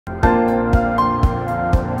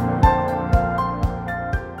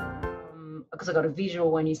because I got a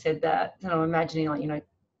visual when you said that, and I'm imagining, like,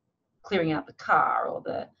 clearing out the car or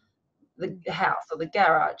the house or the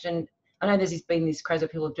garage. And I know there's been this craze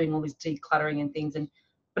of people doing all this decluttering and things,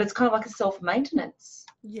 but it's kind of like a self-maintenance,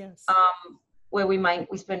 Yes. where we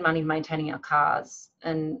spend money maintaining our cars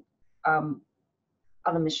and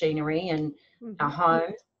other machinery and our Hmm.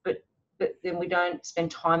 homes, but then we don't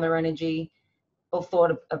spend time or energy or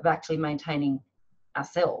thought of actually maintaining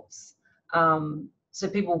ourselves. So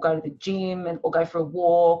people go to the gym or go for a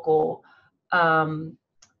walk or um,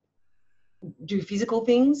 do physical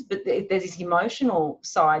things, but there's this emotional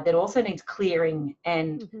side that also needs clearing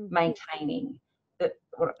and Hmm. maintaining.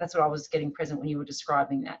 That's what I was getting present when you were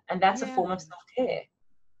describing that, and that's a Yeah, form of self-care.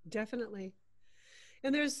 definitely.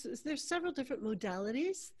 And there's several different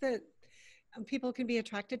modalities that people can be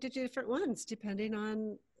attracted to different ones depending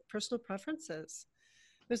on personal preferences.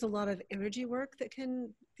 There's a lot of energy work that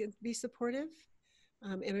can be supportive,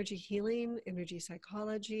 energy healing, energy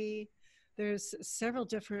psychology. There's several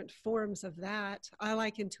different forms of that. I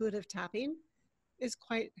like intuitive tapping is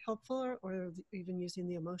quite helpful, or even using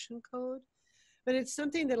the emotion code. But it's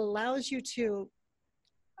something that allows you to,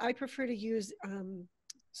 I prefer to use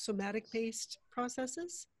somatic based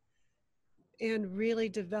processes and really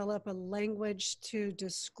develop a language to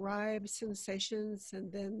describe sensations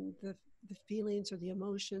and then the feelings or the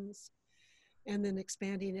emotions, and then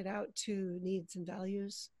expanding it out to needs and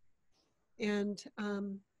values. And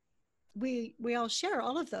we all share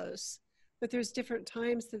all of those, but there's different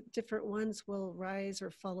times that different ones will rise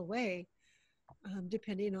or fall away,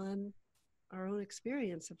 depending on our own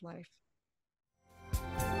experience of life.